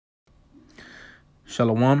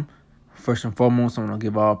Shalom. First and foremost, I want to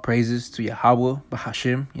give all praises to Yahweh,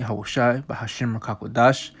 Bahashim, Yahweh Shai, Bahashim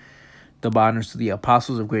Rakakwadash. Double honors to the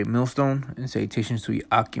apostles of Great Millstone, and salutations to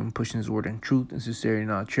Yakim, pushing his word in truth and sincerity in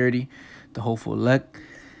all charity, the hopeful elect.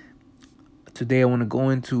 Today, I want to go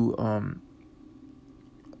into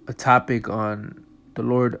a topic on the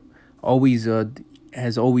Lord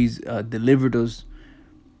has always delivered us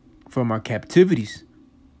from our captivities.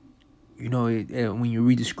 You know, when you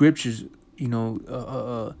read the scriptures, you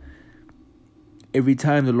know, every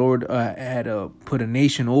time the Lord had put a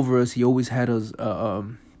nation over us, he always had us,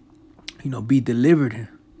 be delivered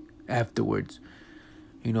afterwards.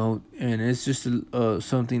 You know, and it's just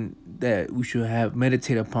something that we should have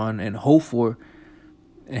meditate upon and hope for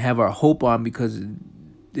and have our hope on, because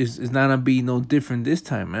it's not going to be no different this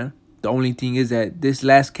time, man. The only thing is that this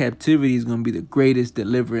last captivity is going to be the greatest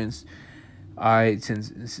deliverance, all right,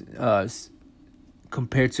 since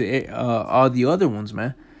compared to all the other ones,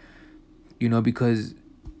 man. You know, because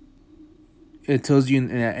it tells you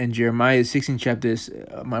in Jeremiah 16 chapters.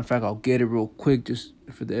 Matter of fact, I'll get it real quick just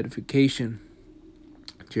for the edification.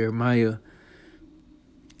 Jeremiah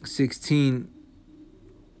 16,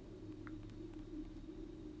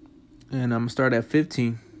 and I'm gonna start at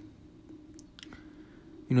 15.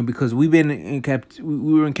 You know, because we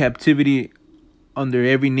were in captivity under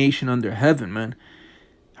every nation under heaven, man.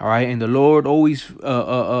 All right, and the Lord always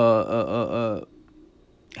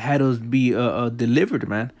had us be delivered,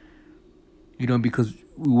 man. You know, because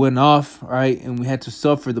we went off, right, and we had to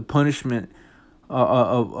suffer the punishment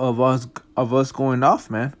of us going off,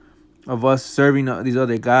 man, of us serving these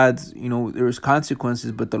other gods. You know, there was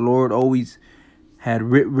consequences, but the Lord always had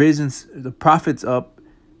risen the prophets up,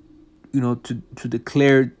 you know, to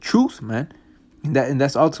declare truth, man. And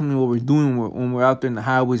that's ultimately what we're doing when we're out there in the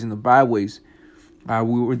highways and the byways.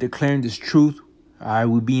 We were declaring this truth.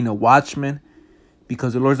 We're being a watchman,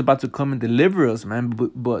 because the Lord's about to come and deliver us, man.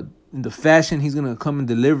 But in the fashion he's gonna come and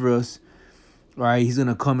deliver us, right? He's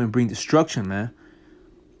gonna come and bring destruction, man.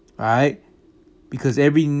 All right, because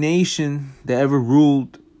every nation that ever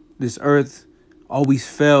ruled this earth always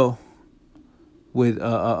fell with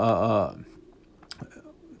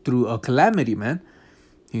through a calamity, man.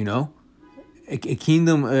 You know, a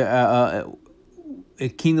kingdom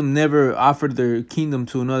never offered their kingdom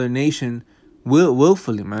to another nation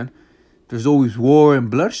willfully, man. There's always war and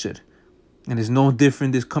bloodshed, and it's no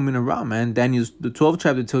different this coming around, man. Daniel's the 12th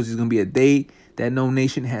chapter tells you it's gonna be a day that no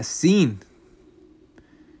nation has seen.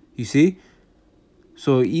 You see,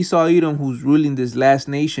 so Esau Edom, who's ruling this last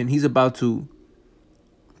nation, he's about to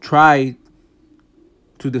try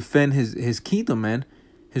to defend his kingdom, man,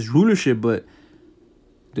 his rulership, but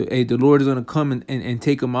the Lord is going to come and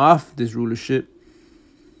take him off this rulership,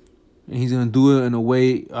 and he's going to do it in a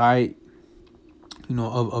way, all right, you know,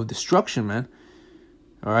 of destruction, man.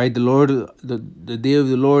 All right, the Lord, the day of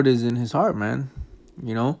the Lord is in his heart, man.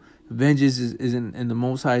 You know, vengeance is in the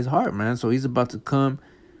Most High's heart, man. So he's about to come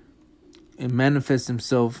and manifest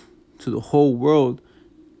himself to the whole world,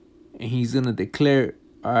 and he's going to declare,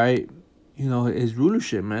 all right, you know, his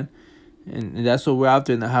rulership, man. And that's what we're out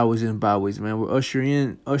there in the highways and byways, man. We're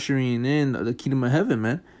ushering in the kingdom of heaven,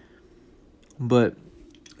 man. But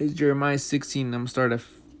it's Jeremiah 16. I'm going to start at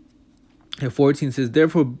 14. It says,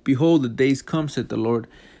 "Therefore, behold, the days come, said the Lord,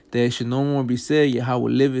 that it should no more be said, Yahweh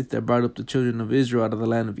liveth, that brought up the children of Israel out of the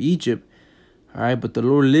land of Egypt. All right, but the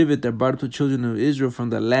Lord liveth, that brought up the children of Israel from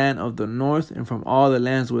the land of the north, and from all the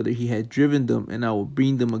lands whither he had driven them, and I will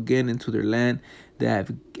bring them again into their land that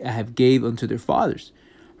I have gave unto their fathers."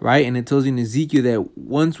 Right, and it tells you in Ezekiel that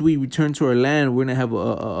once we return to our land, we're gonna have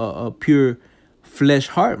a pure flesh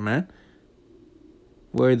heart, man.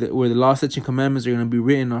 Where the law, statutes, and commandments are gonna be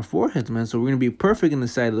written on our foreheads, man. So we're gonna be perfect in the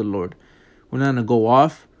sight of the Lord. We're not gonna go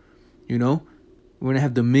off, you know. We're gonna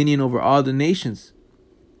have dominion over all the nations.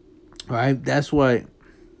 All right, that's why,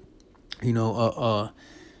 you know,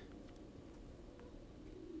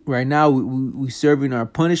 right now we serving our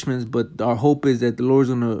punishments, but our hope is that the Lord's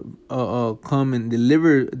gonna come and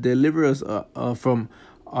deliver us from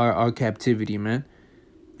our captivity, man.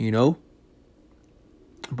 You know.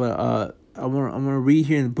 But I'm gonna read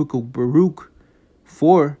here in the book of Baruch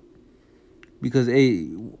 4, because the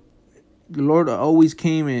Lord always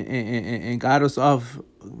came and got us off,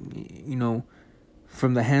 you know,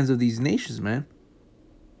 from the hands of these nations, man.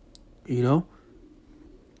 You know.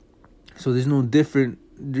 So there's no difference.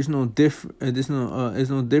 All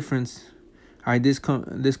right, this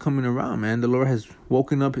coming around, man. The Lord has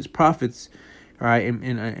woken up his prophets, all right,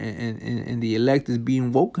 and the elect is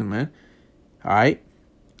being woken, man. All right.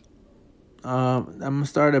 I'm gonna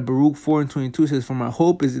start at Baruch 4:22. It says, "For my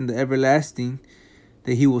hope is in the everlasting,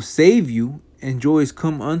 that he will save you, and joys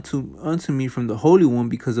come unto me from the Holy One,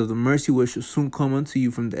 because of the mercy which shall soon come unto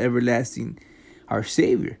you from the everlasting, our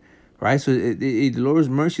Savior. Right? So the Lord's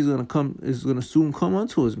mercy is gonna soon come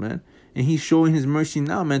unto us, man. And He's showing His mercy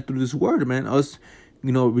now, man, through this word, man. Us,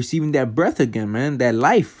 receiving that breath again, man, that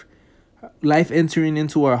life entering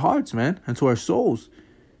into our hearts, man, into our souls.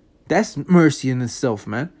 That's mercy in itself,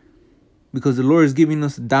 man. Because the Lord is giving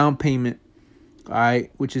us a down payment, all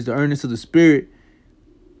right, which is the earnest of the Spirit,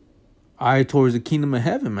 all right, towards the kingdom of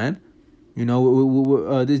heaven, man.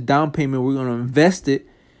 This down payment, we're gonna invest it,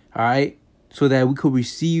 all right, so that we could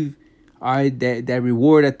receive, all right, that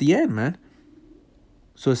reward at the end, man.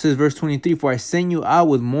 So it says, verse 23, for I send you out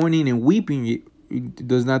with mourning and weeping.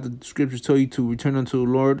 Does not the scriptures tell you to return unto the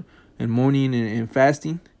Lord in mourning and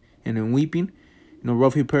fasting and in weeping?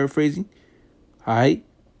 Roughly paraphrasing, all right,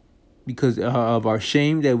 because of our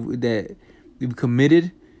shame that we've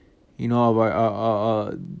committed, of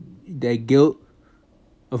our that guilt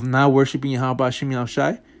of not worshiping Yahweh Hashem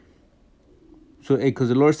Yahushai. So, because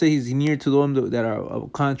the Lord said He's near to them that are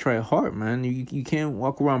of contrite heart, man. You can't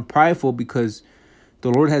walk around prideful, because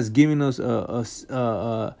the Lord has given us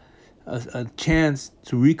a chance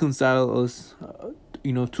to reconcile us,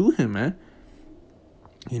 to Him, man.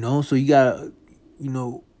 So you gotta,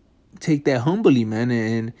 take that humbly, man,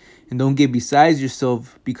 and don't get besides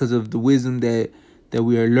yourself because of the wisdom that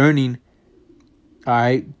we are learning, all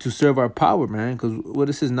right, to serve our power, man. Because what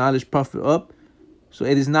it says, knowledge profit up. So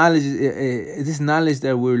it is knowledge, this knowledge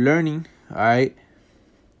that we're learning, all right,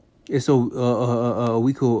 is so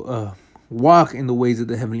we could walk in the ways of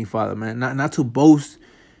the Heavenly Father, man. Not to boast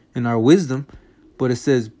in our wisdom, but it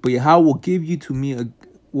says, but Yahweh will give you to me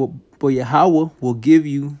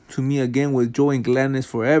again with joy and gladness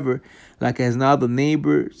forever, like as now the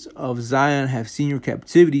neighbors of Zion have seen your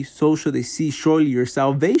captivity, so shall they see surely your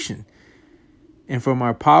salvation. And from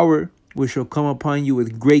our power, which shall come upon you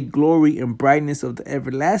with great glory and brightness of the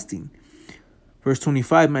everlasting. Verse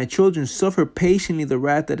 25, my children, suffer patiently the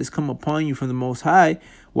wrath that has come upon you from the Most High.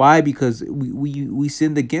 Why? Because we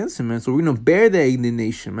sinned against Him, man. So we're going to bear that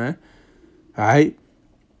indignation, man. All right?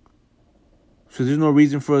 So there's no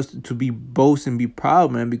reason for us to be boast and be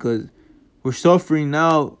proud, man, because we're suffering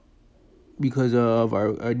now because of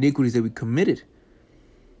our iniquities that we committed.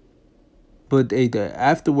 But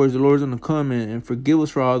afterwards, the Lord's going to come and forgive us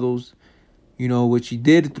for all those, which He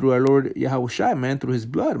did through our Lord Yahweh Shai, man, through His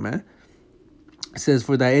blood, man. It says,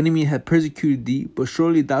 for thy enemy hath persecuted thee, but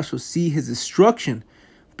surely thou shalt see his destruction.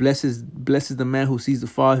 Blesses the man who sees the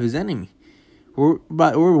fall of his enemy. We're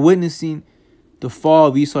witnessing the fall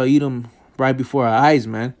of Esau Edom right before our eyes,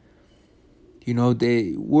 man.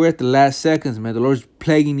 We're at the last seconds, man. The Lord's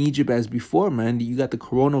plaguing Egypt as before, man. You got the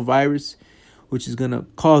coronavirus, which is gonna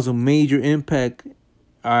cause a major impact,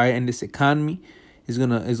 all right, in this economy. Is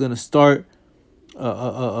gonna start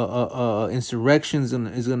insurrections, and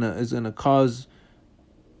is gonna cause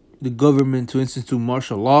the government to institute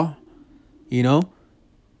martial law.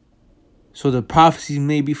 So the prophecies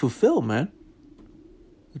may be fulfilled, man.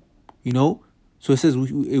 So it says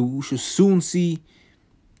we should soon see,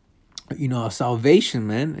 a salvation,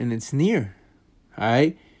 man, and it's near. All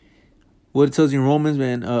right. What it tells you in Romans,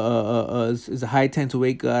 man, is a high time to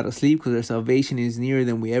wake out of sleep, because our salvation is nearer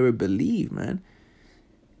than we ever believe, man.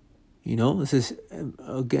 It says,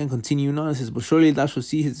 again, continuing on, it says, but surely thou shalt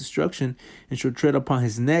see his destruction and shall tread upon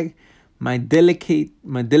his neck. My delicate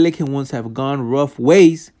ones have gone rough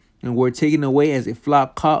ways and were taken away as a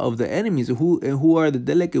flock caught of the enemies. And who are the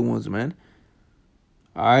delicate ones, man?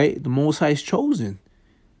 All right, the Most High's chosen.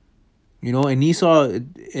 And Esau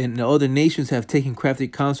and the other nations have taken crafty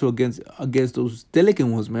counsel against those delicate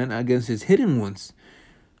ones, man, against his hidden ones.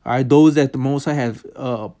 All right, those that the Most High have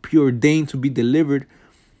preordained to be delivered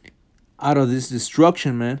out of this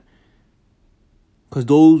destruction, man. Because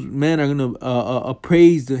those men are going to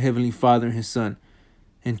praise the Heavenly Father and His Son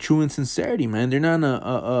in true and sincerity, man. They're not going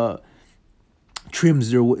to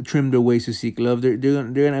trim their ways to seek love. They're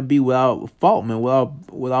gonna be without fault, man,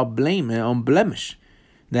 without blame, man, unblemished.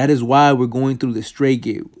 That is why we're going through the straight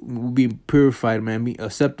gate. We're being purified, man, being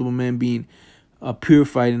acceptable, man, being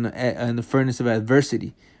purified in the furnace of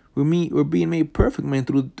adversity. We're being made perfect, man,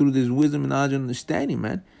 through this wisdom and knowledge and understanding,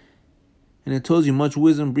 man. And it tells you much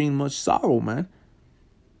wisdom brings much sorrow, man.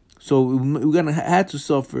 So we're gonna have to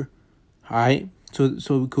suffer, all right?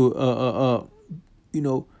 So we could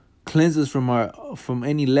cleanse us from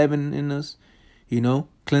any leaven in us,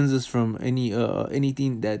 cleanse us from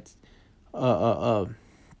anything that's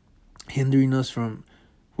hindering us from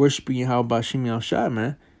worshiping Yahweh Hashem Yahushua,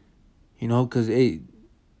 man. Because the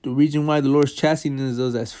reason why the Lord's chastening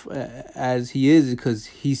us as He is because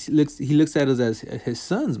He looks at us as His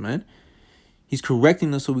sons, man. He's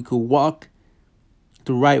correcting us so we could walk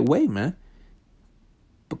the right way, man.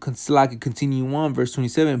 But so I could continue on, verse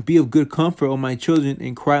 27. Be of good comfort, O my children,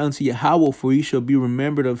 and cry unto Yahweh, for ye shall be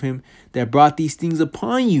remembered of him that brought these things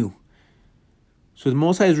upon you. So the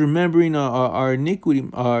Most High is remembering our iniquity,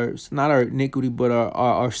 not our iniquity, but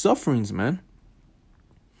our sufferings, man.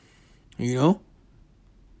 You know?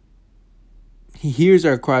 He hears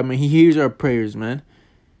our cry, man. He hears our prayers, man.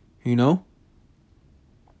 You know?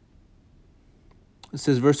 It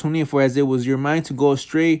says, verse 28, for as it was your mind to go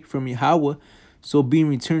astray from Yahweh, so being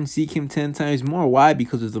returned, seek him 10 times more. Why?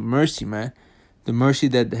 Because of the mercy, man. The mercy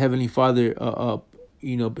that the Heavenly Father,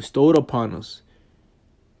 bestowed upon us.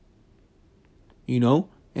 You know?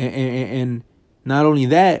 And not only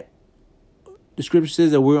that, the scripture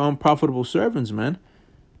says that we're unprofitable servants, man.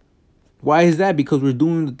 Why is that? Because we're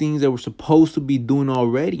doing the things that we're supposed to be doing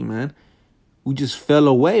already, man. We just fell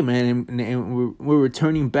away, man. And we're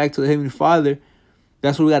returning back to the Heavenly Father.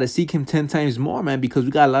 That's why we got to seek him 10 times more, man, because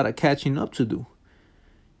we got a lot of catching up to do.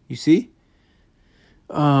 You see?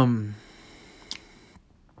 I'm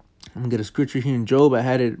going to get a scripture here in Job. I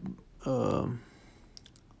had it.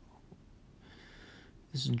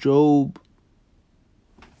 It's Job.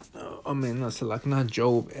 Not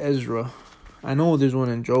Job. Ezra. I know there's one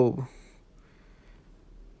in Job.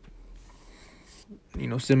 You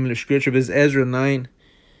know, similar scripture. It's Ezra 9,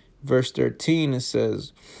 verse 13. It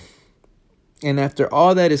says, and after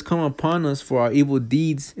all that is come upon us for our evil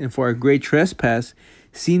deeds and for our great trespass,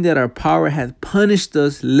 seeing that our power hath punished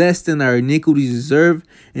us less than our iniquities deserve,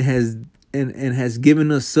 and has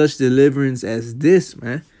given us such deliverance as this,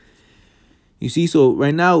 man. You see, so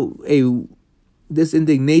right now, this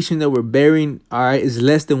indignation that we're bearing, all right, is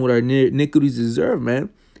less than what our iniquities deserve, man.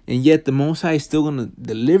 And yet the Most High is still going to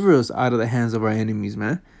deliver us out of the hands of our enemies,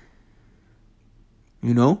 man.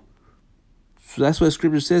 You know? So that's what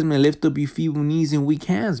scripture says, man. Lift up your feeble knees and weak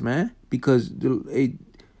hands, man. Because the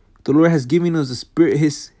Lord has given us a spirit,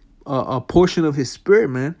 a portion of his spirit,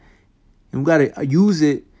 man. And we got to use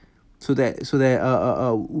it so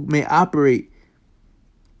that we may operate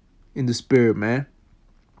in the spirit, man.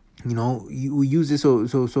 You know, we use it so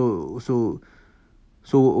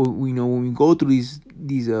you know, when we go through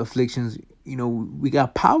these afflictions, you know, we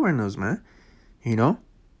got power in us, man. You know.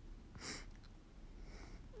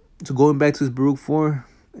 So going back to this Baruch 4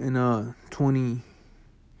 and 20,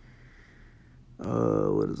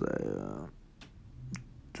 what is that?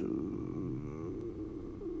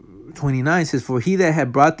 29 says, for he that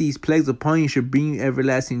had brought these plagues upon you should bring you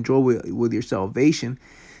everlasting joy with your salvation.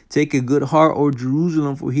 Take a good heart, O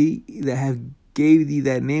Jerusalem, for he that hath gave thee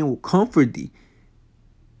that name will comfort thee.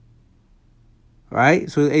 All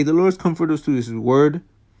right? So, the Lord's comfort us through his word,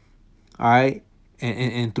 all right?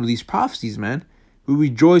 And through these prophecies, man. We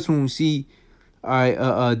rejoice when we see, all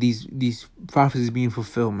right, these prophecies being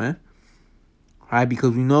fulfilled, man. All right?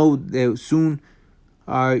 Because we know that soon,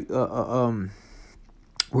 all right,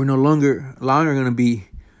 we're no longer going to be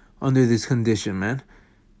under this condition, man.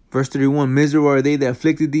 Verse 31, miserable are they that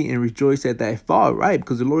afflicted thee, and rejoice at thy fall, right?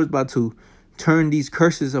 Because the Lord is about to turn these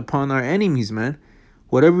curses upon our enemies, man.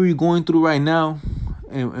 Whatever we're going through right now,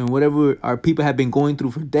 and whatever our people have been going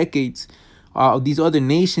through for decades, these other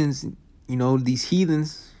nations, you know, these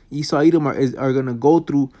heathens, Esau, Edom, are going to go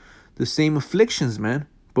through the same afflictions, man.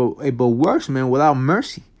 But worse, man, without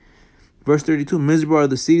mercy. Verse 32, miserable are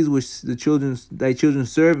the cities which thy children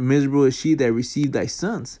serve, miserable is she that received thy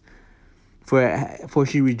sons. For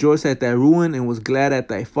she rejoiced at thy ruin and was glad at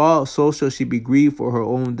thy fall, so shall she be grieved for her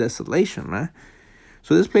own desolation, man.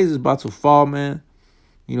 So this place is about to fall, man.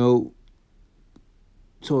 You know,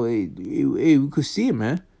 so we could see it,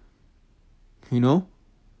 man. You know,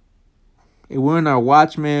 we're in our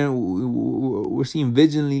watch, man. We're seeing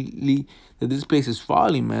vigilantly that this place is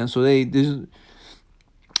falling, man. So you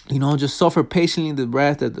know, just suffer patiently the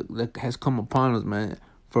wrath that has come upon us, man,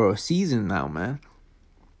 for a season now, man.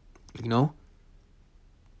 You know,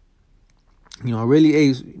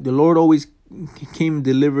 really, the Lord always came to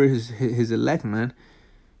deliver his elect, man.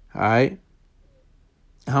 All right.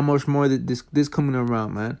 How much more that this coming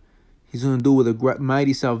around, man? He's gonna do with a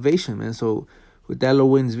mighty salvation, man. So with that,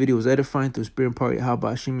 Lord willing, this video was edifying to the spirit and power. How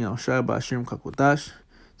about Hashem Yahushua, about Hashem Kakodash.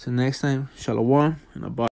 Till next time, Shalom and Abba.